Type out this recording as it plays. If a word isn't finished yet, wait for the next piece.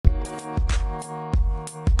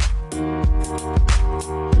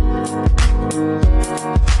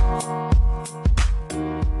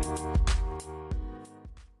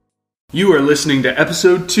You are listening to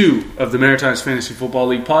episode 2 of the Maritimes Fantasy Football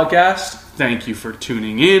League podcast. Thank you for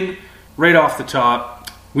tuning in. Right off the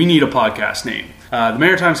top, we need a podcast name. The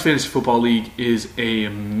Maritimes Fantasy Football League is a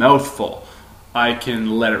mouthful. I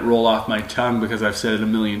can let it roll off my tongue because I've said it a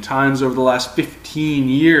million times over the last 15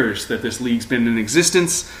 years that this league's been in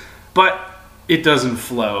existence, but it doesn't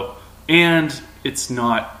flow, and it's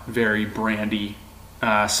not very brandy.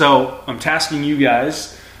 So I'm tasking you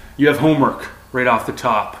guys. You have homework right off the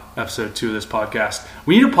top. Episode 2 of this podcast.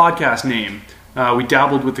 We need a podcast name. We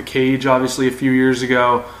dabbled with The Cage, obviously, a few years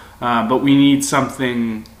ago, but we need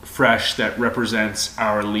something fresh that represents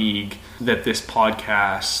our league that this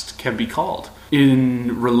podcast can be called.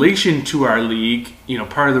 In relation to our league,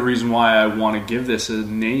 part of the reason why I want to give this a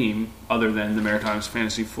name other than the Maritimes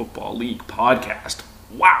Fantasy Football League podcast,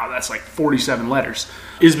 wow, that's like 47 letters,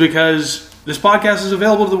 is because this podcast is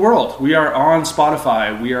available to the world. We are on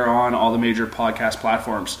Spotify. We are on all the major podcast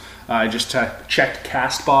platforms. I just checked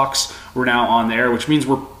CastBox. We're now on there, which means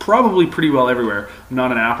we're probably pretty well everywhere. I'm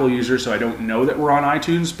not an Apple user, so I don't know that we're on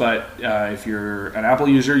iTunes, but if you're an Apple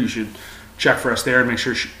user, you should check for us there and make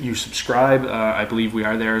sure you subscribe. I believe we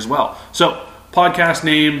are there as well. So, podcast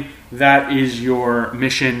name, that is your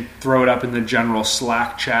mission. Throw it up in the general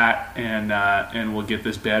Slack chat, and we'll get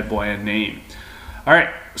this bad boy a name. All right,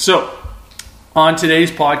 so on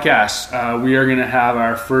today's podcast, we are going to have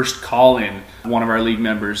our first call-in. One of our league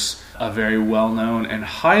members, a very well-known and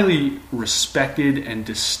highly respected and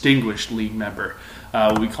distinguished league member,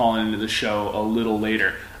 will be calling into the show a little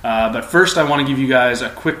later. But first, I want to give you guys a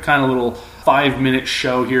quick kind of little 5-minute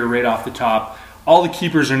show here right off the top. All the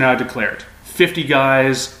keepers are now declared. 50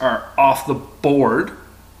 guys are off the board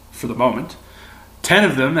for the moment. 10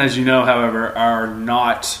 of them, as you know, however, are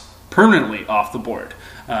not permanently off the board,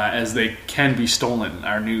 as they can be stolen.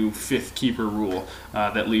 Our new 5th keeper rule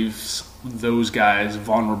that leaves those guys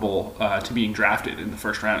vulnerable to being drafted in the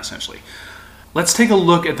first round, essentially. Let's take a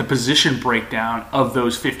look at the position breakdown of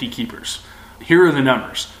those 50 keepers. Here are the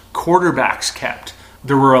numbers. Quarterbacks kept.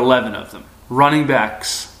 There were 11 of them. Running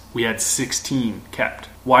backs, we had 16 kept.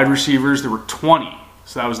 Wide receivers, there were 20.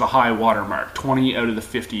 So that was the high water mark. 20 out of the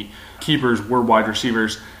 50 keepers were wide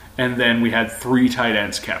receivers. And then we had 3 tight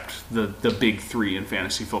ends kept, the big 3 in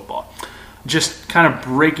fantasy football. Just kind of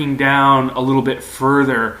breaking down a little bit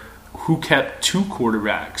further, who kept 2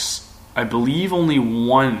 quarterbacks? I believe only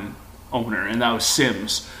one owner, and that was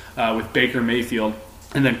Sims with Baker Mayfield,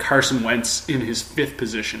 and then Carson Wentz in his 5th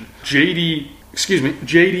position.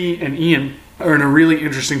 JD and Ian are in a really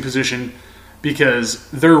interesting position because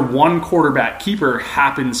their one quarterback keeper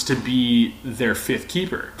happens to be their 5th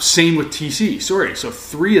keeper. Same with TC, so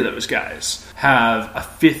 3 of those guys have a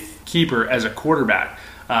 5th keeper as a quarterback.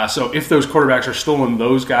 So if those quarterbacks are stolen,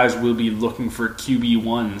 those guys will be looking for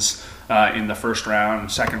QB1s in the first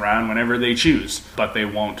round, second round, whenever they choose. But they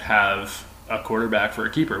won't have a quarterback for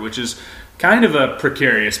a keeper, which is kind of a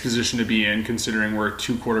precarious position to be in, considering we're a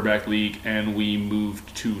 2-quarterback league and we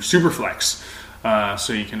moved to Superflex.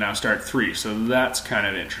 So you can now start 3. So that's kind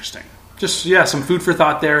of interesting. Just, some food for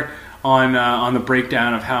thought there on the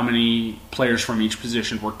breakdown of how many players from each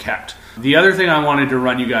position were kept. The other thing I wanted to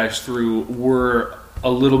run you guys through were a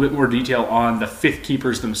little bit more detail on the 5th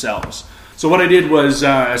keepers themselves. So what I did was,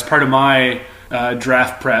 as part of my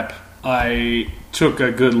draft prep, I took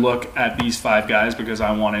a good look at these 5 guys because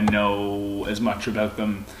I want to know as much about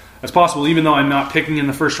them as possible. Even though I'm not picking in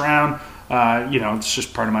the first round, it's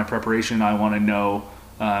just part of my preparation. I want to know,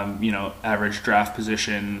 average draft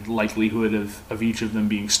position, likelihood of each of them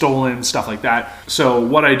being stolen, stuff like that. So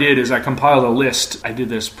what I did is I compiled a list. I did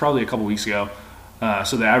this probably a couple weeks ago.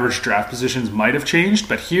 So the average draft positions might have changed,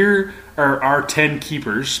 but here are our 10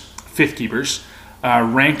 keepers, 5th keepers,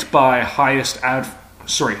 ranked by highest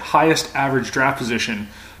average draft position,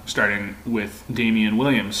 starting with Damian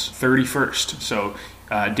Williams, 31st. So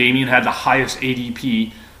Damian had the highest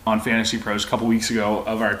ADP on Fantasy Pros a couple weeks ago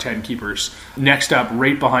of our 10 keepers. Next up,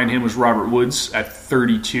 right behind him, was Robert Woods at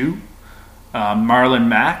 32. Marlon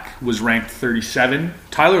Mack was ranked 37.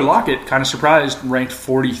 Tyler Lockett, kind of surprised, ranked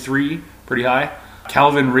 43, pretty high.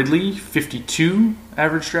 Calvin Ridley, 52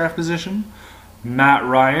 average draft position. Matt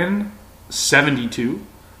Ryan, 72.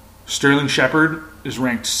 Sterling Shepard is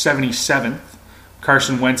ranked 77th.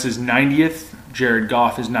 Carson Wentz is 90th. Jared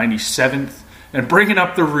Goff is 97th. And bringing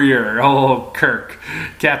up the rear,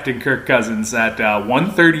 Captain Kirk Cousins at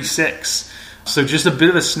 136. So just a bit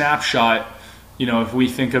of a snapshot, if we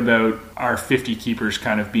think about our 50 keepers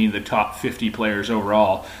kind of being the top 50 players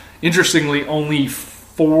overall. Interestingly, only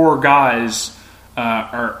 4 guys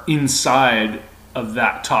are inside of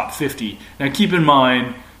that top 50. Now keep in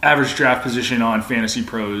mind, average draft position on Fantasy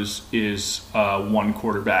Pros is one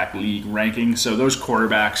quarterback league ranking. So those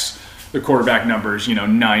quarterbacks, the quarterback numbers,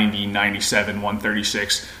 90, 97,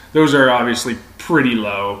 136, those are obviously pretty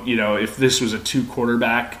low. If this was a 2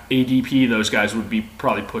 quarterback ADP, those guys would be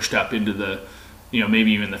probably pushed up into the,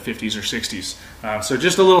 maybe even the 50s or 60s. So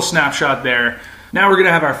just a little snapshot there. Now we're going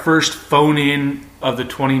to have our first phone-in of the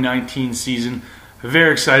 2019 season.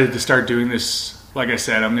 Very excited to start doing this. Like I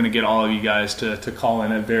said, I'm going to get all of you guys to call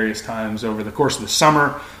in at various times over the course of the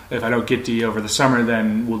summer. If I don't get to you over the summer,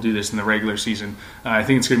 then we'll do this in the regular season. I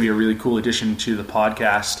think it's going to be a really cool addition to the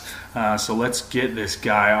podcast. So let's get this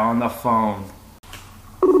guy on the phone.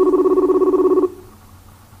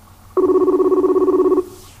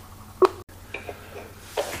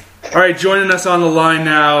 All right, joining us on the line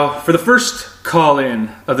now for the first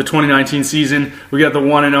call-in of the 2019 season, we got the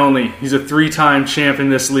one and only. He's a 3-time champ in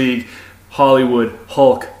this league. Hollywood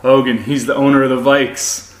Hulk Hogan. He's the owner of the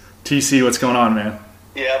Vikes. TC, what's going on, man?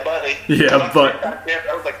 Yeah, buddy. Yeah, but that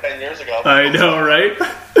was like 10 years ago. I know, right?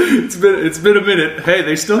 It's been a minute. Hey,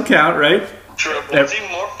 they still count, right? True. What's even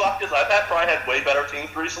more fucked is I've probably had way better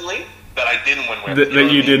teams recently that I didn't win with.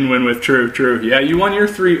 That you didn't win with. True. Yeah, you won your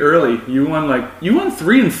 3 early. You won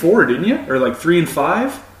 3 and 4, didn't you? Or like 3 and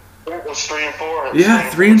 5? It was 3 and 4. Yeah,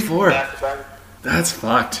 3 and 4. Back to back. That's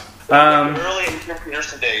fucked. Early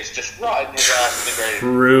Peterson days, just riding his ass in the grave.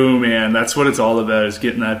 True, man. That's what it's all about, is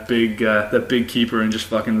getting that big keeper and just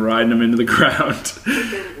fucking riding him into the ground.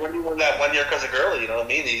 When you win that 1 year because of Gurley, you know what I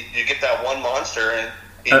mean? You get that one monster and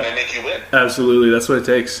he may make you win. Absolutely, that's what it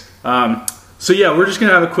takes. So yeah, we're just going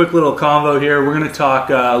to have a quick little convo here. We're going to talk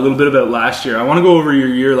a little bit about last year. I want to go over your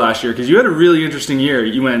year last year because you had a really interesting year.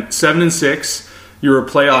 You went 7-6. You were a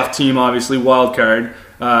playoff team, obviously, wild card.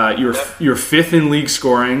 You were 5th in league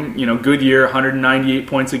scoring. Good year, 198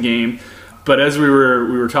 points a game. But as we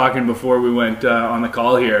were talking before we went on the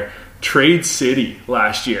call here, Trade City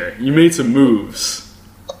last year. You made some moves.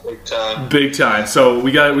 Big time. So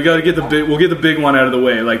we got to get we'll get the big one out of the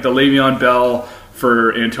way. Like the Le'Veon Bell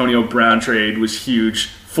for Antonio Brown trade was huge.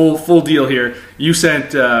 Full deal here. You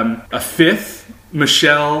sent a 5th,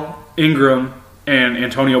 Michelle, Ingram, and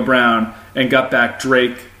Antonio Brown, and got back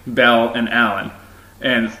Drake, Bell, and Allen.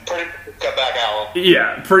 And got back Allen.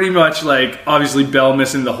 Yeah, pretty much. Like obviously Bell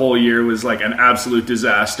missing the whole year was like an absolute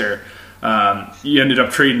disaster. You ended up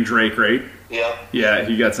trading Drake, right? Yeah. Yeah,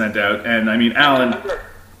 he got sent out, and I mean Allen.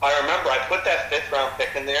 I remember I put that 5th round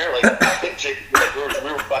pick in there. Like I think Jake, we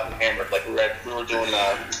were fucking hammered. Like we were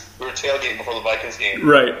tailgating before the Vikings game,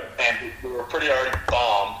 right? And we were pretty already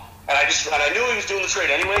bombed. And I knew he was doing the trade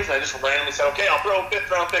anyways. And I just randomly said, "Okay, I'll throw a 5th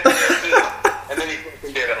round pick in there too." And then he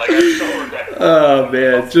fucking did it. Like I so regret it. Oh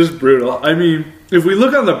man, it's just brutal. I mean, if we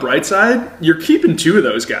look on the bright side, you're keeping 2 of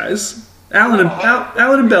those guys. Allen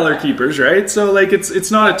and Bell are keepers, right? So like it's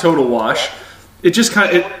not a total wash. It just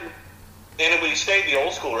kind of. And if we stayed the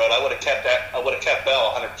old school route, I would have kept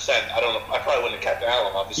Bell 100%. I don't know. I probably wouldn't have kept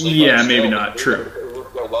Allen, obviously. Yeah, maybe not. True.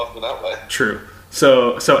 That way. True.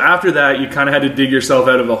 So after that, you kind of had to dig yourself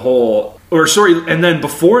out of a hole. And then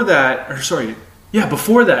before that,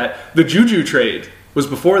 the Juju trade was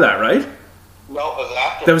before that, right? No, it was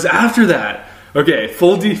after. That was after that. Okay,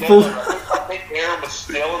 full. I think Aaron was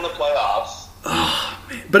still in the playoffs. Oh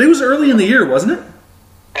man! But it was early in the year, wasn't it?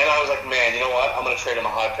 And I was like, man, you know what? I'm going to trade him a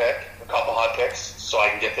couple hot picks, so I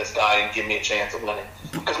can get this guy and give me a chance of winning.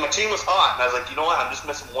 Because my team was hot, and I was like, you know what? I'm just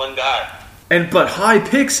missing one guy. But high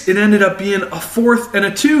picks, it ended up being a 4th and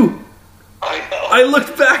a 2. I know. I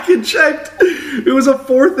looked back and checked. It was a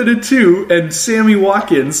 4th and a 2, and Sammy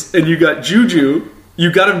Watkins, and you got Juju.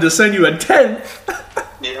 You got him to send you a 10th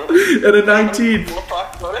and a 19th.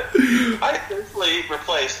 I essentially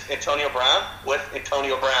replaced Antonio Brown with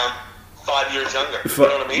Antonio Brown 5 years younger. You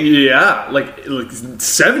know what I mean? Yeah, like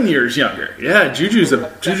 7 years younger. Yeah, Juju's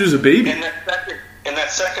a baby. And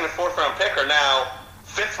that second and 4th round pick are now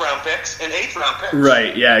 5th round picks and 8th round picks.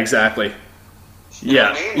 Right. Yeah. Exactly. You know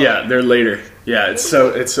what I mean? Yeah. They're later. Yeah.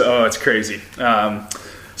 It's crazy.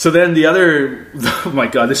 So then the other, oh my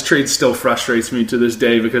god, this trade still frustrates me to this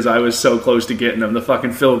day because I was so close to getting them. The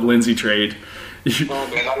fucking Philip Lindsay trade. Oh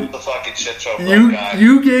man, that was the fucking shit show.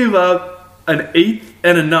 You gave up an 8th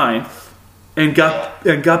and a 9th and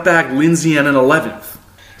got back Lindsay and an 11th.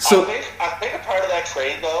 So I think a part of that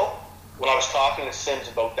trade though, when I was talking to Sims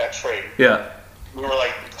about that trade. Yeah. We were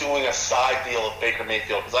like doing a side deal of Baker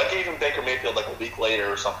Mayfield because I gave him Baker Mayfield like a week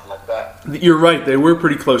later or something like that. You're right; they were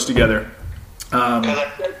pretty close together. Because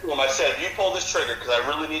I said to him, if you pull this trigger, because I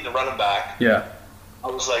really need to run him back. Yeah. I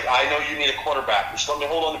was like, I know you need a quarterback. Just let me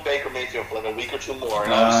hold on to Baker Mayfield for like a week or 2 more.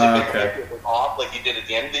 And obviously Baker Mayfield went off like he did at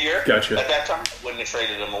the end of the year. Gotcha. At that time, I wouldn't have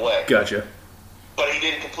traded him away. Gotcha. but he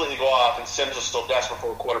didn't completely go off, and Sims was still desperate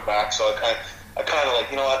for a quarterback. So I kind of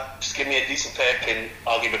like, you know what, just give me a decent pick, and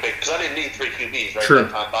I'll give it a pick, because I didn't need 3 QBs right True.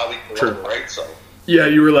 at that time. Bye week for True. over, right? So. Yeah,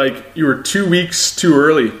 you were 2 weeks too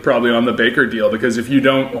early probably on the Baker deal, because if you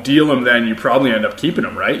don't deal him, then you probably end up keeping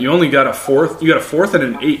him, right? You only got a fourth. You got a fourth and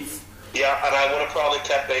an eighth. Yeah, and I would have probably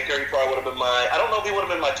kept Baker. He probably would have been I don't know if he would have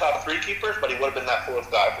been my top 3 keepers, but he would have been that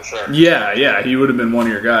 4th guy for sure. Yeah, he would have been one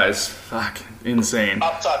of your guys. Fuck, insane.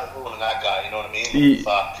 Outside of ruling that guy, you know what I mean?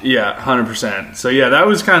 Yeah, 100%. So yeah, that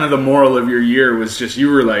was kind of the moral of your year, was just you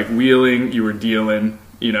were like wheeling, you were dealing,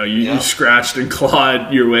 you scratched and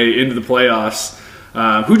clawed your way into the playoffs.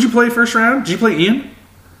 Who'd you play first round? Did you play Ian?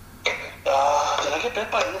 Did I get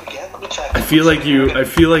bit by Ian again? Let me check. I feel like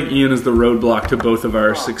Ian is the roadblock to both of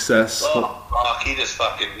our success. He just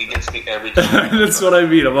he gets me every time. That's what I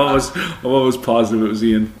mean. I'm always positive it was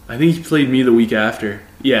Ian. I think he played me the week after.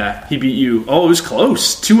 Yeah, he beat you. Oh, it was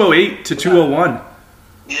close. 208 to 201.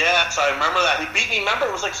 Yeah, so I remember that. He beat me. Remember,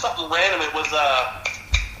 it was like something random. It was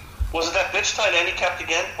it that bitch tight end he kept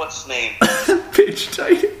again? What's his name? Bitch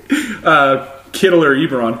tight. Kittle or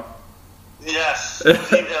Ebron. Yes.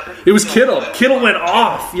 It was Kittle. Kittle went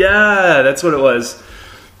off. Yeah, that's what it was.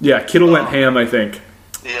 Yeah, Kittle went ham, I think.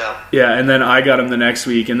 Yeah. Yeah, and then I got him the next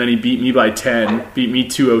week, and then he beat me by 10. Beat me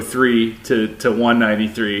 203 to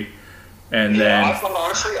 193. And then... I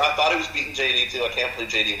thought he was beating JD too. I can't believe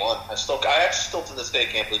JD won. I actually still to this day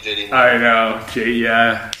can't believe JD won. I know.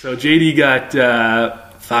 Yeah. So JD got...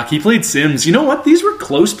 he played Sims. You know what? These were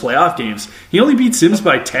close playoff games. He only beat Sims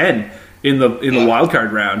by 10 in the wild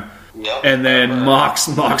card round. Yep. And then Mox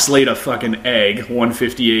laid a fucking egg,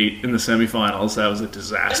 158 in the semifinals. That was a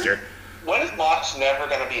disaster. When is Mox never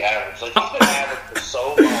going to be average? Like, he's been average for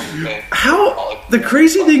so long. Man. The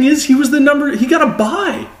crazy thing is, he got a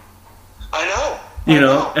bye. I know.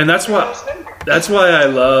 And that's why I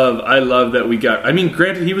love that we got. I mean,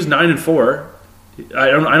 granted, he was 9-4.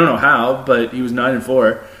 I don't know how, but he was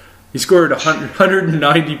 9-4. He scored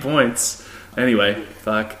 190 points. Anyway,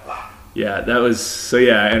 fuck. Yeah, that was... So,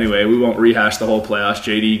 yeah, anyway, we won't rehash the whole playoffs.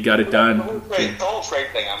 JD got it done. The whole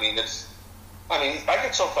trade thing, I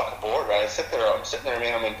get so fucking bored, right? I'm sitting there,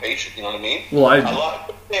 man, I'm impatient, you know what I mean? Well, I love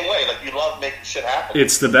it the same way. Like, you love making shit happen.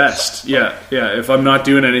 It's the best. Yeah. If I'm not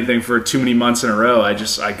doing anything for too many months in a row, I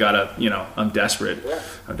gotta, I'm desperate. Yeah.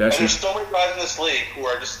 I'm desperate. And there's so many guys in this league who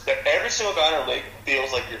are just... Every single guy in our league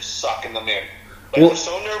feels like you're sucking them in. Like, they're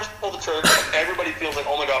so nervous to pull the trigger, and everybody feels like,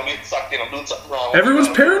 oh my god, I'm getting sucked in, I'm doing something wrong. Everyone's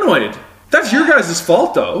paranoid. That's your guys'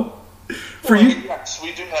 fault, though. Yes,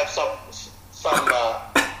 we do have some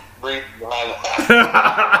reason behind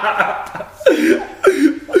that.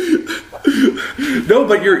 No,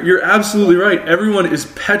 but you're absolutely right. Everyone is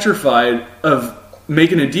petrified of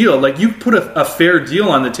making a deal. Like, you put a fair deal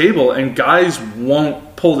on the table, and guys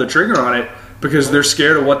won't pull the trigger on it because they're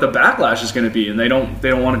scared of what the backlash is going to be, and they don't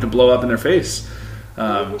want it to blow up in their face.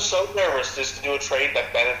 We're so nervous just to do a trade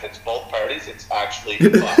that benefits both parties. It's actually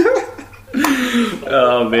fucked.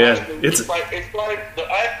 Oh man, it's like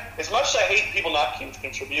as much as I hate people not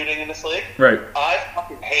contributing in this league, right? I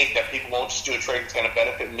fucking hate that people won't just do a trade that's going to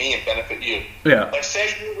benefit me and benefit you. Yeah. Like, say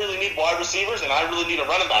you really need wide receivers and I really need a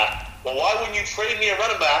running back. Well, why wouldn't you trade me a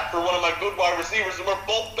running back for one of my good wide receivers and we're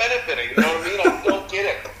both benefiting? You know what I mean? I don't get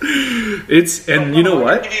it. You know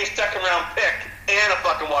what? Give you a second round pick and a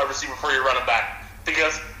fucking wide receiver for your running back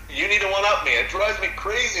because you need to one up me. It drives me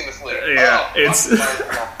crazy in this league. Yeah,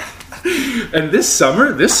 And this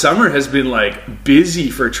summer has been like busy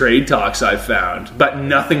for trade talks, I've found, but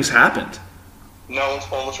nothing's happened. No one's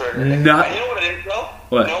pulling the trigger. And you know what it is, though?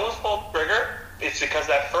 What? No one's pulling the trigger. It's because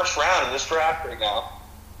that first round in this draft right now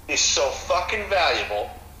is so fucking valuable.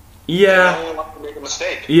 Yeah. No one wants to make a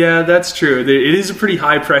mistake. Yeah, that's true. It is a pretty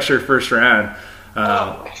high pressure first round.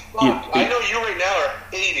 I know you right now are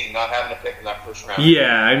hating not having a pick in that first round.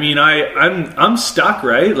 Yeah, I mean, I'm stuck,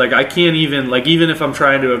 right? Like, I can't even, like, even if I'm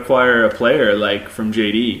trying to acquire a player, like, from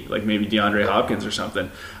JD, like maybe DeAndre Hopkins or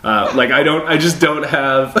something, I just don't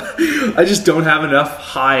have enough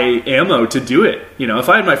high ammo to do it. You know, if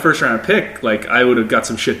I had my first round pick, like, I would have got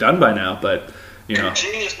some shit done by now, but... You know.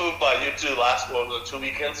 Genius move by you two two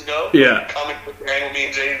weekends ago. Yeah. Coming to hang with me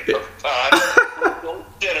and Jay the perfect time.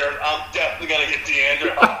 Dinner. I'm definitely gonna get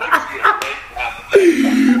DeAndre Hopkins.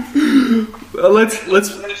 Let's. I'm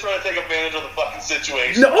just trying to take advantage of the fucking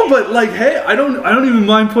situation. No, but like, hey, I don't even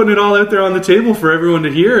mind putting it all out there on the table for everyone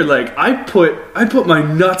to hear. Like, I put my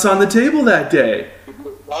nuts on the table that day.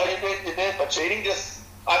 Well, you did, but JD just.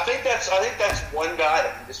 I think that's one guy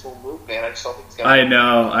that just won't move, man. I just don't think he's gonna. I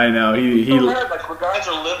know. He like, where guys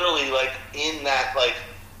are literally like in that, like,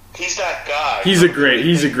 he's that guy. He's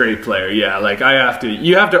a great player. Yeah, like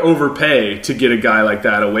you have to overpay to get a guy like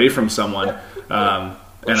that away from someone. And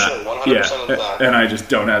I just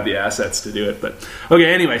don't have the assets to do it. But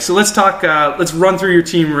okay, anyway, so let's talk. Let's run through your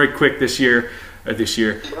team right quick this year.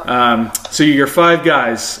 So your 5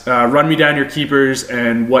 guys. Run me down your keepers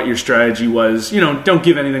and what your strategy was. Don't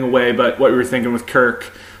give anything away, but what you were thinking with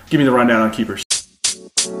Kirk. Give me the rundown on keepers.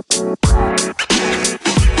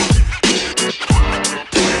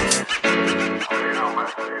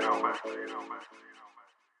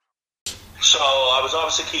 So I was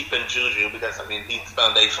obviously keeping Juju because, he's the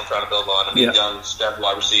foundation I'm trying to build on. Young, step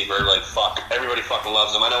wide receiver, everybody fucking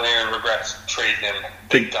loves him. I know Aaron regrets trading him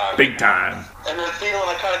big time. Big time. And then Thielen,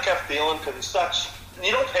 I kind of kept Thielen because he's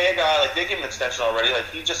you don't pay a guy, they give him an extension already,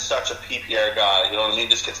 he's just such a PPR guy, you know what I mean?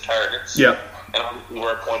 Just gets targets. Yep. And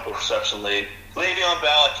we're a point per reception league. Le'Veon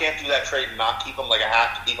Bell, I can't do that trade and not keep him. I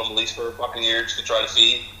have to keep him at least for a fucking year just to try to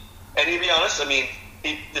see. And to be honest,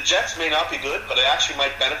 the Jets may not be good, but it actually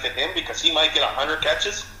might benefit him because he might get 100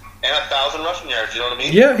 catches and 1,000 rushing yards. You know what I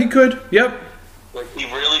mean? Yeah, he could. Yep. He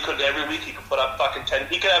really could. Every week he could put up fucking 10.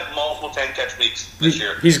 He could have multiple 10-catch weeks this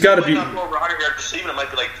year. He's got to be. Not more 100 yard receiving. It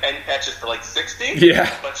might be 10 catches for 60.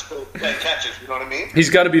 Yeah. But still 10 catches. You know what I mean? He's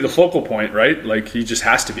got to be the focal point, right? He just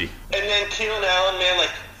has to be. And then Keenan Allen, man,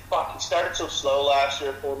 he started so slow last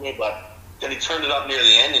year for me, but then he turned it up near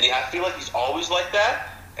the end, and I feel like he's always like that.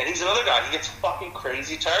 And he's another guy. He gets fucking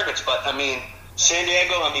crazy targets. But, San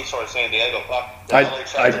Diego, fuck.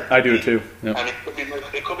 I do it too. Yep.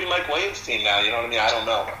 It could be Mike Williams' team now. You know what I mean? I don't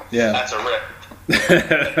know. Yeah. That's a rip.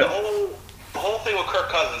 the whole thing with Kirk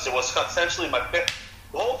Cousins, it was essentially my fifth.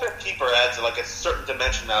 The whole fifth keeper adds a certain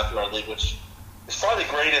dimension now to our league, which is probably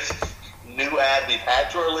the greatest new ad we've had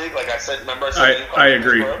to our league. Like I said, remember I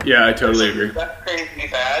agree. Yeah, I totally agree. That's crazy we've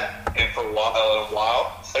had for a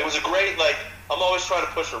while. It was a great, I'm always trying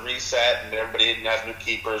to push a reset, and everybody has new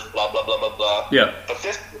keepers, blah, blah, blah, blah, blah. Yeah. But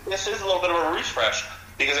this is a little bit of a refresh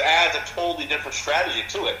because it adds a totally different strategy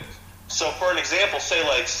to it. So, for an example, say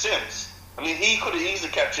Sims. He could have easily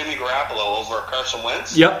kept Jimmy Garoppolo over Carson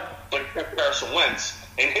Wentz. Yep. But he kept Carson Wentz.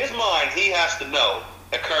 In his mind, he has to know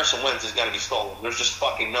that Carson Wentz is going to be stolen. There's just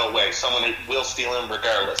fucking no way. Someone will steal him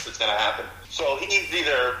regardless. It's going to happen. So he's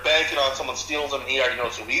either banking on someone steals him and he already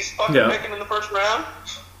knows who he's fucking picking in the first round.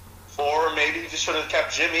 Or maybe he just should have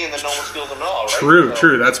kept Jimmy and then no one steals him at all, right?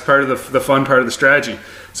 True. That's part of the fun part of the strategy.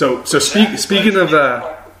 So speaking of...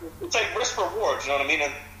 It's risk reward, you know what I mean?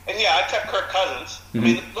 And yeah, I kept Kirk Cousins.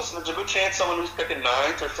 Mm-hmm. Listen, there's a good chance someone who's picking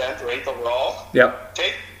 9th or 10th or 8th overall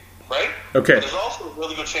take him, right? Okay. But there's also a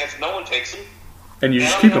really good chance no one takes him. And you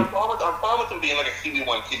just keep him. I'm fine with him being a QB1,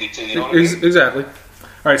 QB2, you know what I mean? Exactly. All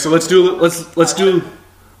right, so let's do a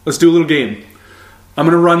little game. I'm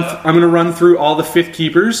gonna run through all the fifth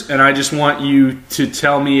keepers, and I just want you to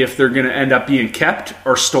tell me if they're gonna end up being kept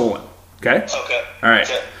or stolen. Okay? Okay. All right.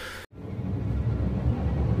 Okay.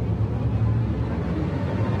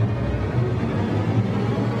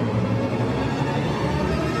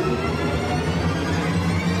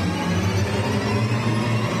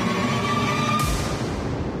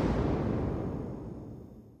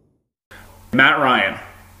 Matt Ryan.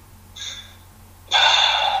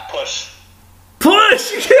 Push.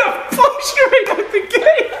 Yeah, push right out the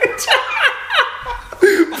gate.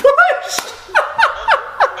 Push.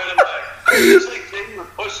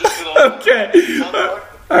 Okay.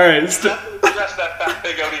 All right. Stress that fat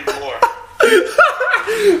pig out even more.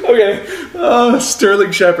 Okay.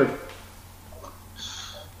 Sterling Shepard.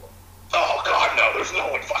 Oh God, no! There's no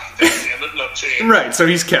one fucking taking him. There's no chance. Right. So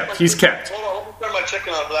he's kept. Hold on. I'll turn my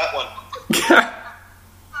chicken on for that one.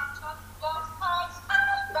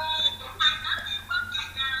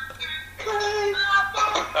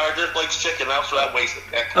 Just Blake's chicken. That's for that wasted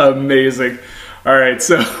pick. Amazing. All right,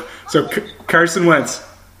 so Carson Wentz.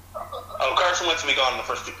 Oh, Carson Wentz will be gone in the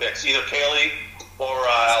first 2 picks. Either Kaylee or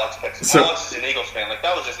Alex picks him. Alex is an Eagles fan.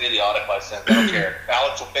 That was just idiotic by Sam. I don't care.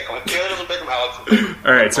 Alex will pick him. If Kaylee doesn't pick him, Alex will pick him.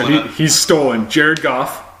 All right, so he's stolen. Jared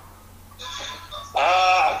Goff.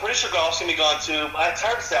 I'm pretty sure Goff's going to be gone too. It's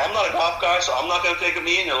hard to say. I'm not a Goff guy, so I'm not going to take him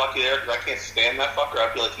in. You're lucky there because I can't stand that fucker.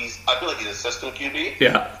 I feel like he's a system QB.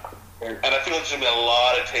 Yeah. And I feel like there's going to be a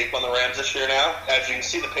lot of tape on the Rams this year now. As you can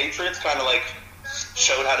see, the Patriots kind of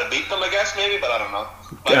showed how to beat them, I guess, maybe, but I don't know.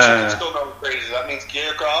 My chicken's still going crazy. That means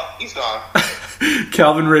Garrett Goff, he's gone.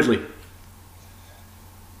 Calvin Ridley.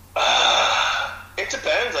 It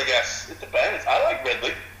depends, I guess. It depends. I like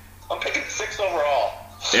Ridley. I'm picking 6th overall.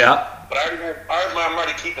 Yeah. But I'm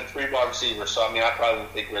already keeping 3 wide receivers, so I probably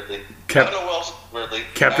would take Ridley. I don't know who else is Ridley.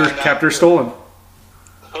 Kept or stolen.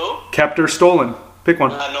 Who? Kept or stolen. Pick one.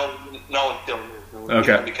 No,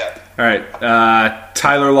 Okay. He'll be kept. All right.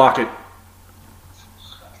 Tyler Lockett.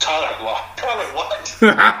 Tyler what?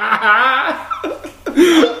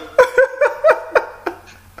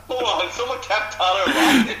 Hold on, someone kept Tyler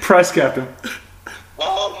Lockett. Press kept him.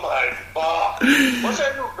 Oh my fuck! What's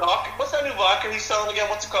that new vodka he's selling again?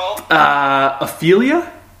 What's it called?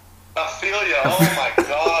 Ophelia. Ophelia. Oh my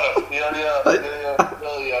god, Ophelia.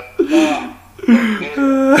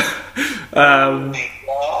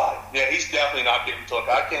 Yeah, he's definitely not getting took.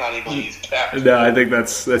 I cannot even believe he's kept. No, I think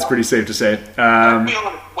that's pretty safe to say.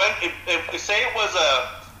 If say it was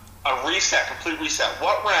a reset, complete reset,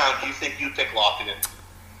 what round do you think you'd pick Lockett in?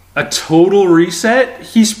 A total reset?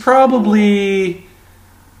 He's probably...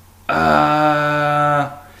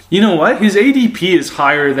 you know what? His ADP is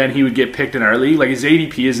higher than he would get picked in our league. Like, his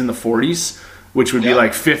ADP is in the 40s, which would be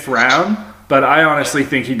like 5th round. But I honestly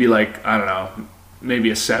think he'd be like, I don't know, maybe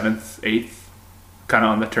a 7th, 8th, kind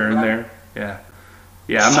of on the turn there. Yeah.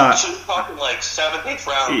 Yeah, I'm not... So you're talking like 7th, 8th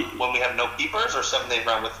round when we have no keepers, or 7th, 8th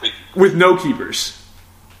round with 3 keepers? With no keepers.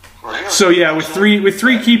 Really? So yeah, with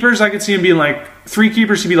three keepers, I could see him being like 3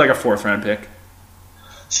 keepers. He'd be like a 4th round pick.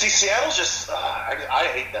 See, Seattle's just I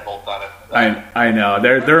hate that whole thought. I know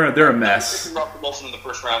they're a mess. Russell Wilson in the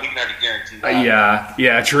first round, he can already guarantee that.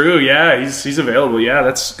 Yeah, true. Yeah, he's available. Yeah,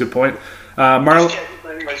 that's a good point. Lockett,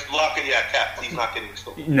 kept. He's not getting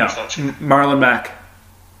stolen. No, Marlon Mack.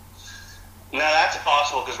 No, that's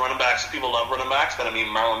possible because running backs, people love running backs, but I mean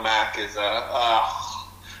Marlon Mack is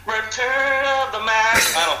Return of the Mack.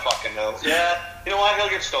 I don't fucking know. Yeah, you know what? He'll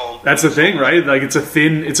get stolen. That's the thing, right? Like it's a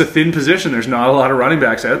thin position. There's not a lot of running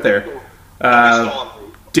backs out there.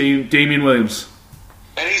 Damian Williams.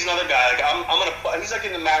 And he's another guy. Like he's like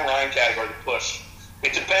in the Matt Ryan category to push.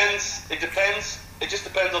 It depends. It just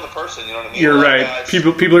depends on the person. You know what I mean? You're right. Guys,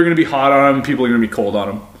 people are going to be hot on him. People are going to be cold on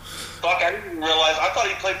him. Fuck! I didn't even realize. I thought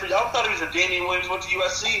he played for. I thought he was a Damian Williams. Went to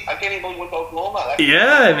USC. I can't even believe he went to Oklahoma.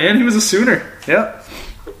 Yeah, man, he was a Sooner. Yeah.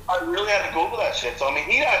 I really had to Google that shit. So I mean,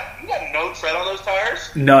 he got no tread on those tires.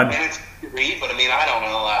 None. And it's read, but I mean, I don't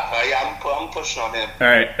know. I'm pushing on him. All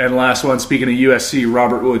right, and last one. Speaking of USC,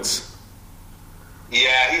 Robert Woods.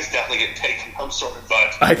 Yeah, he's definitely getting taken. I'm sorry,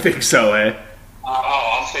 but I think so, eh?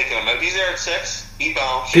 I'm taking him. If he's there at 6, he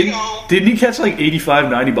gone. Didn't he catch like 85,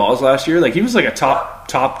 90 balls last year? Like he was like a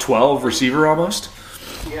top 12 receiver almost.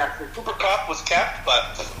 Yeah, Cooper Kupp was kept,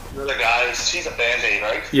 but the other guy, he's a Band-Aid,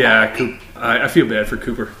 right? Yeah, I feel bad for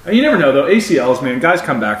Cooper. You never know though. ACLs, man, guys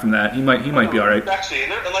come back from that. He might be all right. Actually,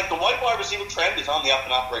 and like the white wide receiver trend is on the up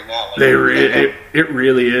and up right now. Like, it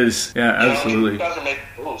really is. Yeah, absolutely. Guys are making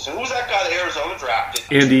moves. And who's that guy that Arizona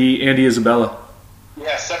drafted? Andy Isabella.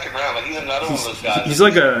 Yeah, 2nd round. Like he's another one of those guys.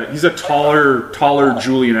 He's a taller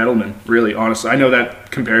Julian Edelman. Really, honestly, I know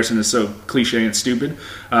that comparison is so cliche and stupid,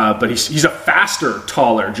 but he's a faster,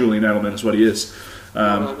 taller Julian Edelman is what he is.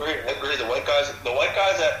 I agree. The white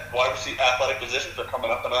guys at wide receiver athletic positions are coming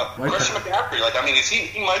up and up. Christian McCaffrey, like I mean,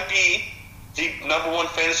 he might be the number 1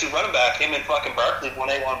 fantasy running back. Him and fucking Barkley,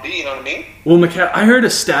 1A, 1B. You know what I mean? Well, I heard a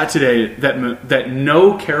stat today that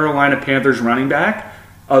no Carolina Panthers running back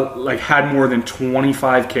had more than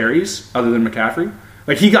 25 carries other than McCaffrey.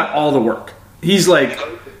 Like he got all the work. He's like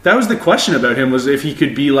that was the question about him was if he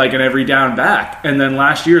could be like an every down back. And then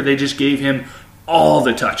last year they just gave him all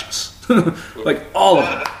the touches. Like all of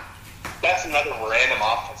them. That's another random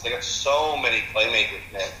offense. They got so many playmakers,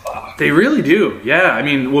 man. They really do. Yeah, I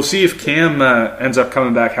mean, we'll see if Cam ends up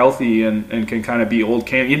coming back healthy and can kind of be old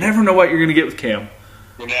Cam. You never know what you're going to get with Cam.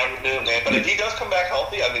 You never do, man. But if he does come back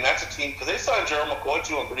healthy, I mean, that's a team because they signed Gerald McCoy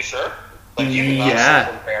too. I'm pretty sure. Like you can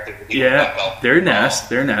they're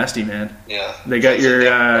nasty. They're nasty, man. Yeah. They got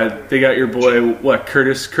your boy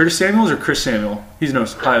Curtis Samuels or Chris Samuel. He's an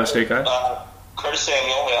Ohio State guy. Curtis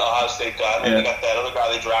Samuel, Ohio State guy. And they got that other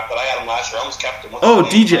guy they drafted. I had him last year. I almost kept him.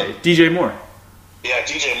 DJ Moore. Yeah,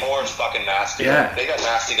 DJ Moore is fucking nasty. Yeah. They got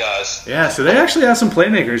nasty guys. Yeah, so they actually have some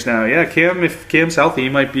playmakers now. Yeah, if Cam's healthy, he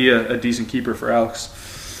might be a decent keeper for Alex.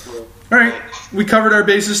 All right, we covered our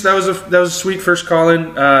bases. That was a sweet first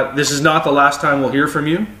call-in. This is not the last time we'll hear from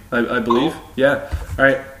you, I believe. Cool. Yeah. All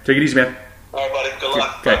right, take it easy, man.